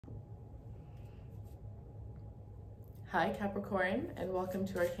Hi Capricorn, and welcome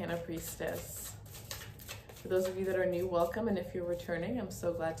to Arcana Priestess. For those of you that are new, welcome, and if you're returning, I'm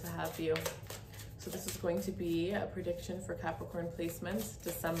so glad to have you. So this is going to be a prediction for Capricorn placements,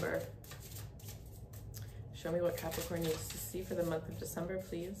 December. Show me what Capricorn needs to see for the month of December,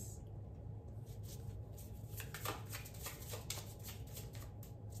 please.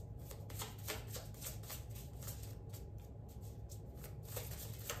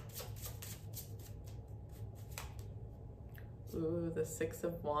 Ooh, the Six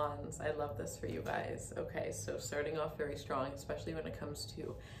of Wands. I love this for you guys. Okay, so starting off very strong, especially when it comes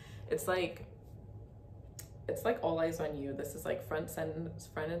to, it's like all eyes on you. This is like front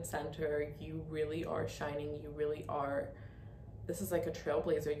and center. You really are shining. You really are. This is like a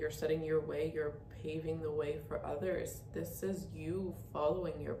trailblazer. You're setting your way. You're paving the way for others. This is you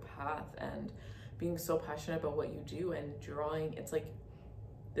following your path and being so passionate about what you do and drawing. It's like,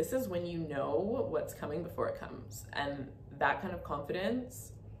 this is when you know what's coming before it comes. And that kind of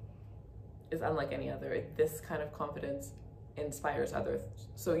confidence is unlike any other. This kind of confidence inspires others.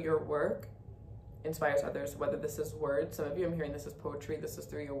 So your work inspires others, whether this is words. Some of you, I'm hearing this is poetry. This is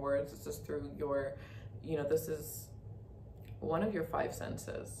through your words. This is through your, this is one of your five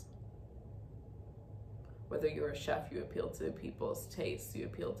senses. Whether you're a chef, you appeal to people's tastes. You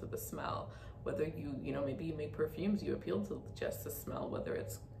appeal to the smell. Whether you, maybe you make perfumes, you appeal to just the smell. Whether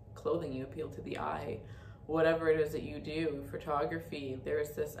it's clothing, you appeal to the eye. Whatever it is that you do, photography,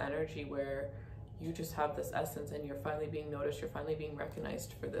 there's this energy where you just have this essence and you're finally being noticed. You're finally being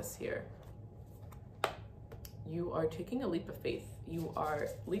recognized for this here. You are taking a leap of faith.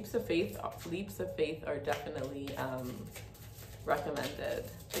 Leaps of faith are definitely recommended.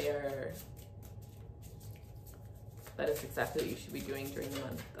 That is exactly what you should be doing during the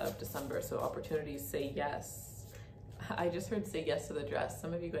month of December. So opportunities, say yes. I just heard say yes to the dress.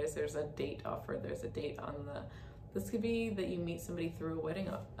 Some of you guys, there's a date offer. There's a date on this could be that you meet somebody through a wedding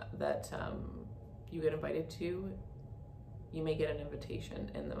that you get invited to. You may get an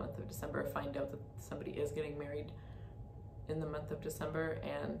invitation in the month of December. Find out that somebody is getting married in the month of December,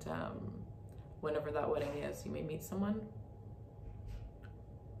 and whenever that wedding is, you may meet someone.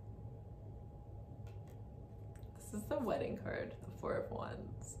 This is the wedding card, the Four of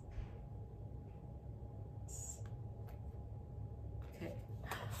Wands. Okay.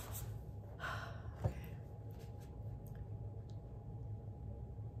 Okay.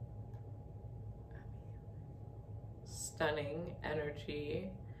 Stunning energy.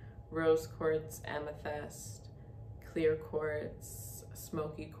 Rose quartz, amethyst, clear quartz,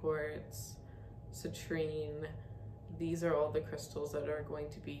 smoky quartz, citrine. These are all the crystals that are going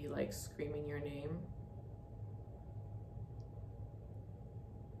to be like screaming your name.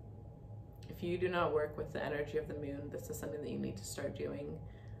 If you do not work with the energy of the moon, this is something that you need to start doing.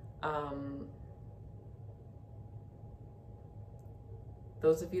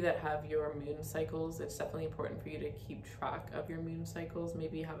 Those of you that have your moon cycles, it's definitely important for you to keep track of your moon cycles.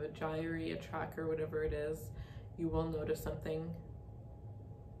 Maybe have a diary, a tracker, whatever it is. You will notice something.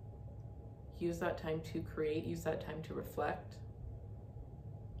 Use that time to create, use that time to reflect.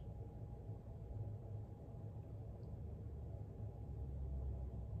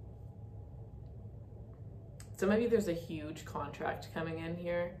 Some of you, there's a huge contract coming in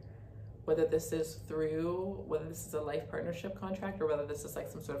here, whether this is a life partnership contract or whether this is like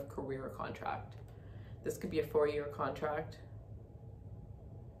some sort of career contract. This could be a 4-year contract.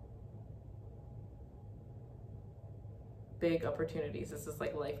 Big opportunities. This is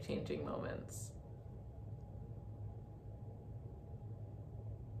like life-changing moments.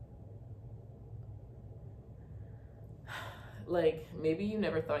 Like, maybe you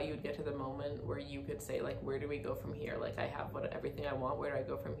never thought you would get to the moment where you could say, like, where do we go from here? Like, I have everything I want, where do I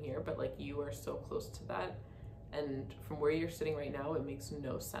go from here? But like, you are so close to that. And from where you're sitting right now, it makes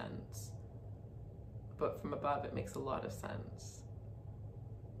no sense. But from above, it makes a lot of sense.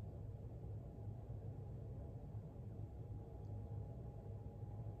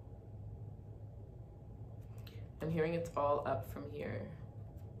 I'm hearing it's all up from here.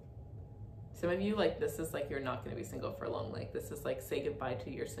 Some of you, like, this is like you're not going to be single for long. Like, this is like say goodbye to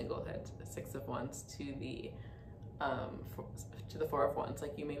your singlehood. Six of Wands to the Four of Wands.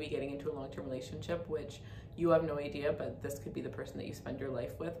 Like, you may be getting into a long-term relationship, which you have no idea, but this could be the person that you spend your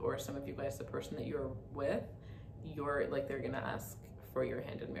life with, or some of you guys, the person that you're with, they're going to ask for your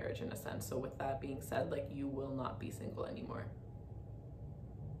hand in marriage in a sense. So with that being said, like, you will not be single anymore.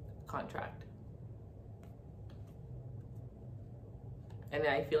 Contract. And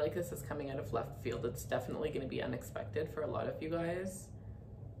I feel like this is coming out of left field. It's definitely going to be unexpected for a lot of you guys.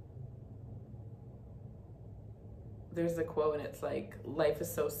 there's a quote and it's like, life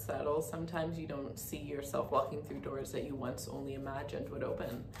is so subtle, sometimes you don't see yourself walking through doors that you once only imagined would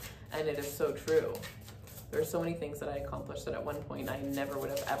open. And it is so true. There's so many things that I accomplished that at one point I never would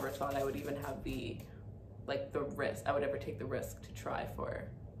have ever thought I would even have the risk, I would ever take the risk to try for.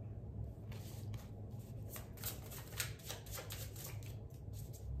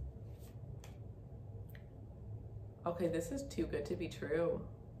 Okay, this is too good to be true.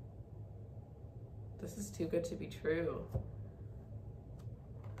 This is too good to be true.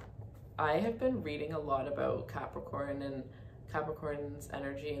 I have been reading a lot about Capricorn and Capricorn's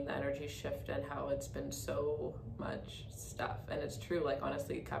energy and the energy shift and how it's been so much stuff. And it's true, like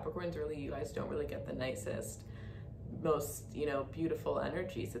honestly, Capricorns really, you guys don't really get the nicest, most, you know, beautiful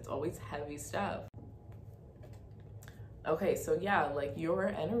energies. It's always heavy stuff. Okay, so yeah, like your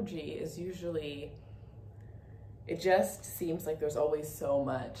energy is usually, it just seems like there's always so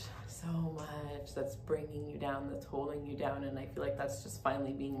much that's bringing you down, that's holding you down. And I feel like that's just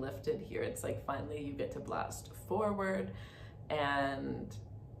finally being lifted here. It's like finally you get to blast forward, and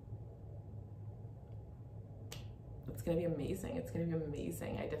it's going to be amazing. It's going to be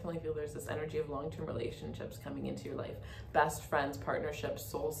amazing. I definitely feel there's this energy of long-term relationships coming into your life. Best friends, partnerships,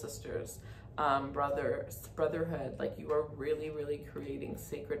 soul sisters, brotherhood. Like you are really, really creating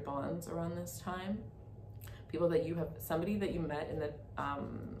sacred bonds around this time. People that you have, somebody that you met in the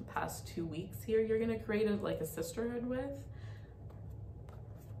past 2 weeks here, you're going to create a sisterhood with.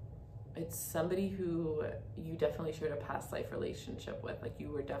 It's somebody who you definitely shared a past life relationship with. Like you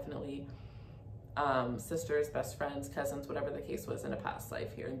were definitely sisters, best friends, cousins, whatever the case was in a past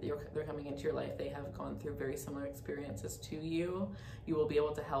life here. They're coming into your life. They have gone through very similar experiences to you. You will be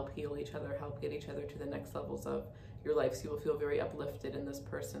able to help heal each other, help get each other to the next levels of your life. So you will feel very uplifted in this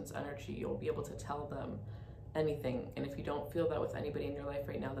person's energy. You'll be able to tell them anything. And if you don't feel that with anybody in your life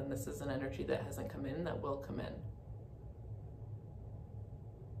right now, then this is an energy that hasn't come in, that will come in.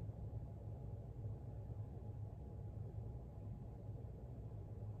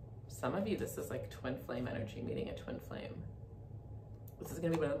 Some of you, this is like twin flame energy, meeting a twin flame. This is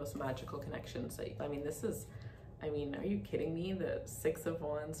going to be one of the most magical connections. I mean, this is, I mean, are you kidding me? The 6 of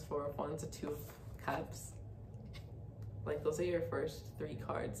Wands, 4 of Wands, a 2 of Cups. Like those are your first 3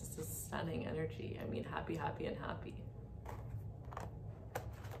 cards. This is stunning energy. I mean, happy, happy, and happy.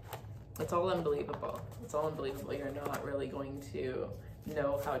 It's all unbelievable. It's all unbelievable. You're not really going to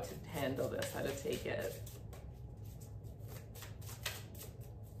know how to handle this, how to take it.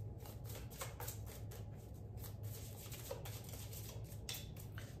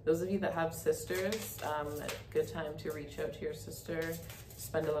 Those of you that have sisters, good time to reach out to your sister,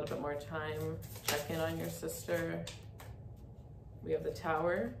 spend a little bit more time, check in on your sister. We have the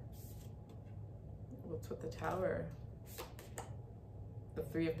Tower. What's with the Tower? The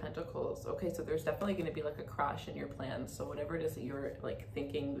 3 of Pentacles. Okay, so there's definitely going to be like a crash in your plans. So whatever it is that you're like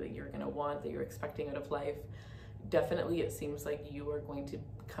thinking that you're going to want, that you're expecting out of life, definitely it seems like you are going to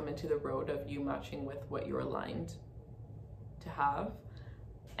come into the road of you matching with what you're aligned to have.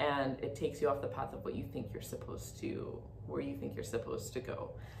 And it takes you off the path of what you think you're supposed to, where you think you're supposed to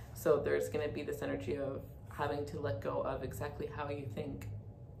go. So there's going to be this energy of having to let go of exactly how you think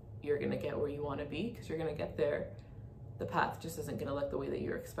you're going to get where you want to be, because you're going to get there. The path just isn't going to look the way that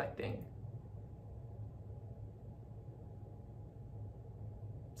you're expecting.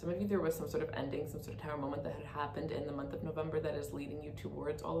 Some of you, there was some sort of ending, some sort of Tower moment that had happened in the month of November that is leading you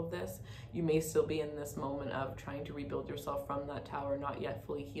towards all of this. You may still be in this moment of trying to rebuild yourself from that Tower, not yet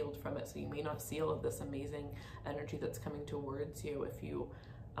fully healed from it. So you may not see all of this amazing energy that's coming towards you if you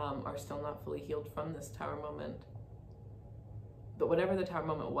are still not fully healed from this Tower moment. But whatever the Tower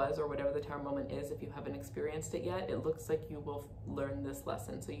moment was, or whatever the Tower moment is, if you haven't experienced it yet, it looks like you will learn this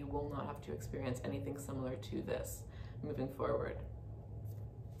lesson. So you will not have to experience anything similar to this moving forward.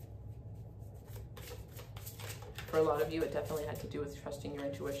 For a lot of you, it definitely had to do with trusting your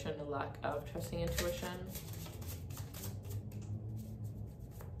intuition, a lack of trusting intuition.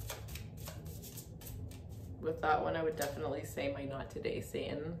 With that one, I would definitely say my Not Today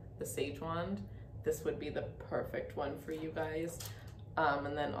Satan, the Sage Wand. This would be the perfect one for you guys.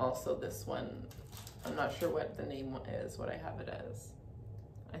 And then also this one, I'm not sure what the name is, what I have it as.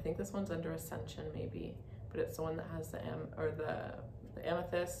 I think this one's under Ascension maybe, but it's the one that has the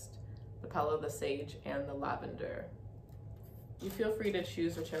amethyst, the Palo, the Sage, and the lavender. You feel free to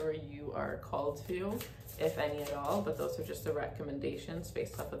choose whichever you are called to, if any at all, but those are just the recommendations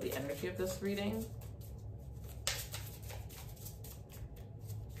based off of the energy of this reading.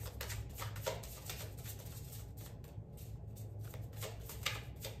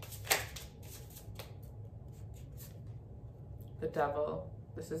 The Devil,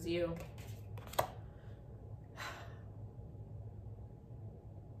 this is you.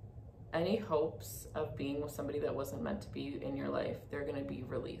 any hopes of being with somebody that wasn't meant to be in your life, they're going to be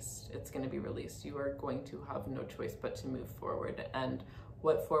released. It's going to be released. You are going to have no choice but to move forward. And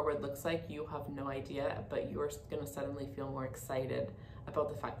what forward looks like, you have no idea, but you're going to suddenly feel more excited about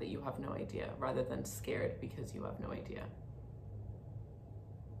the fact that you have no idea rather than scared because you have no idea.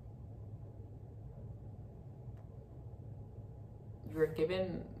 You're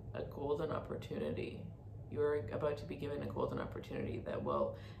given a golden opportunity. You're about to be given a golden opportunity that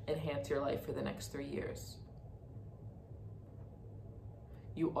will enhance your life for the next 3 years.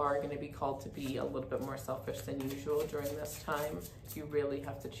 You are going to be called to be a little bit more selfish than usual during this time. You really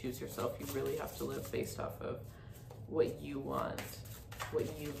have to choose yourself. You really have to live based off of what you want,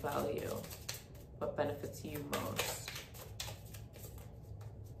 what you value, what benefits you most.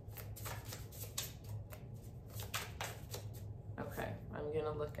 Okay, I'm going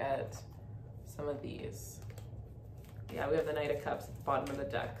to look at some of these. Yeah, we have the Knight of Cups at the bottom of the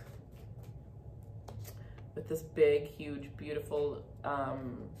deck with this big, huge, beautiful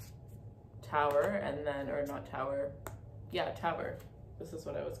tower, and then, or not tower, yeah, tower. This is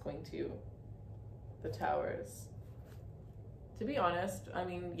what I was going to, the towers. To be honest, I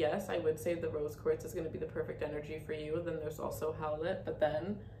mean, yes, I would say the rose quartz is going to be the perfect energy for you. Then there's also Howlet, but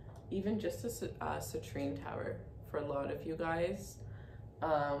then even just a citrine tower for a lot of you guys.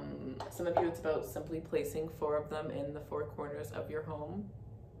 Some of you, it's about simply placing 4 of them in the 4 corners of your home.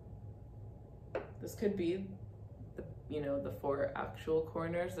 This could be the, you know, the 4 actual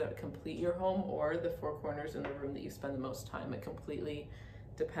corners that complete your home, or the 4 corners in the room that you spend the most time. It completely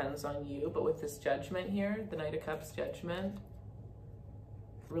depends on you. But with this Judgment here, the Knight of Cups Judgment,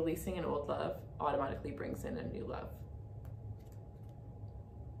 releasing an old love automatically brings in a new love.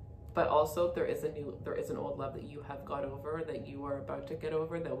 But also there is an old love that you have got over, that you are about to get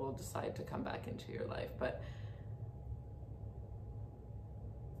over, that will decide to come back into your life. But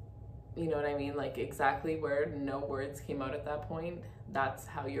you know what I mean? Like, exactly where no words came out at that point, that's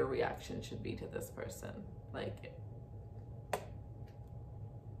how your reaction should be to this person. Like,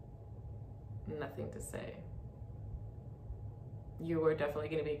 nothing to say. You are definitely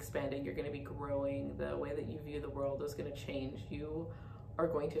going to be expanding. You're going to be growing. The way that you view the world is going to change. You are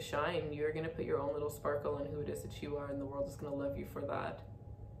going to shine. You're going to put your own little sparkle in who it is that you are, and the world is going to love you for that.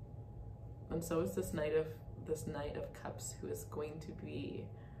 And so is this Knight of Cups, who is going to be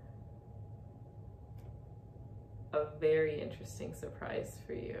a very interesting surprise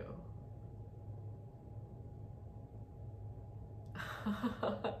for you.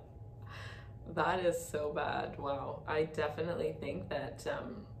 That is so bad. Wow. I definitely think that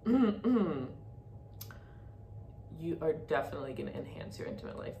you are definitely going to enhance your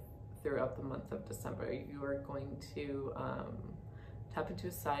intimate life throughout the month of December. You are going to tap into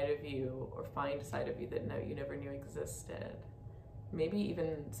a side of you, or find a side of you that you never knew existed. Maybe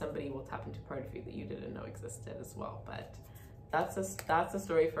even somebody will tap into part of you that you didn't know existed as well. But that's a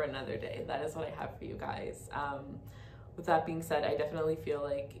story for another day. That is what I have for you guys. With that being said, I definitely feel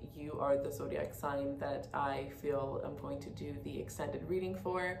like you are the zodiac sign that I feel I'm going to do the extended reading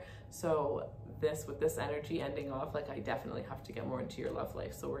for. So with this energy ending off, like, I definitely have to get more into your love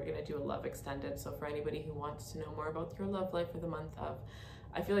life. So we're going to do a love extended. So for anybody who wants to know more about your love life for the month of,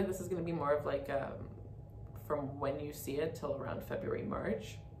 I feel like this is going to be more of like from when you see it till around February,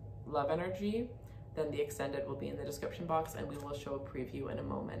 March, love energy. Then the extended will be in the description box, and we will show a preview in a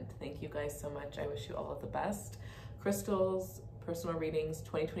moment. Thank you guys so much. I wish you all of the best. Crystals, personal readings,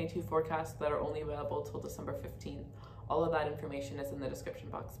 2022 forecasts that are only available till December 15th. All of that information is in the description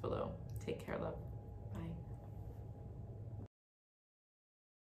box below. Take care, love. Bye.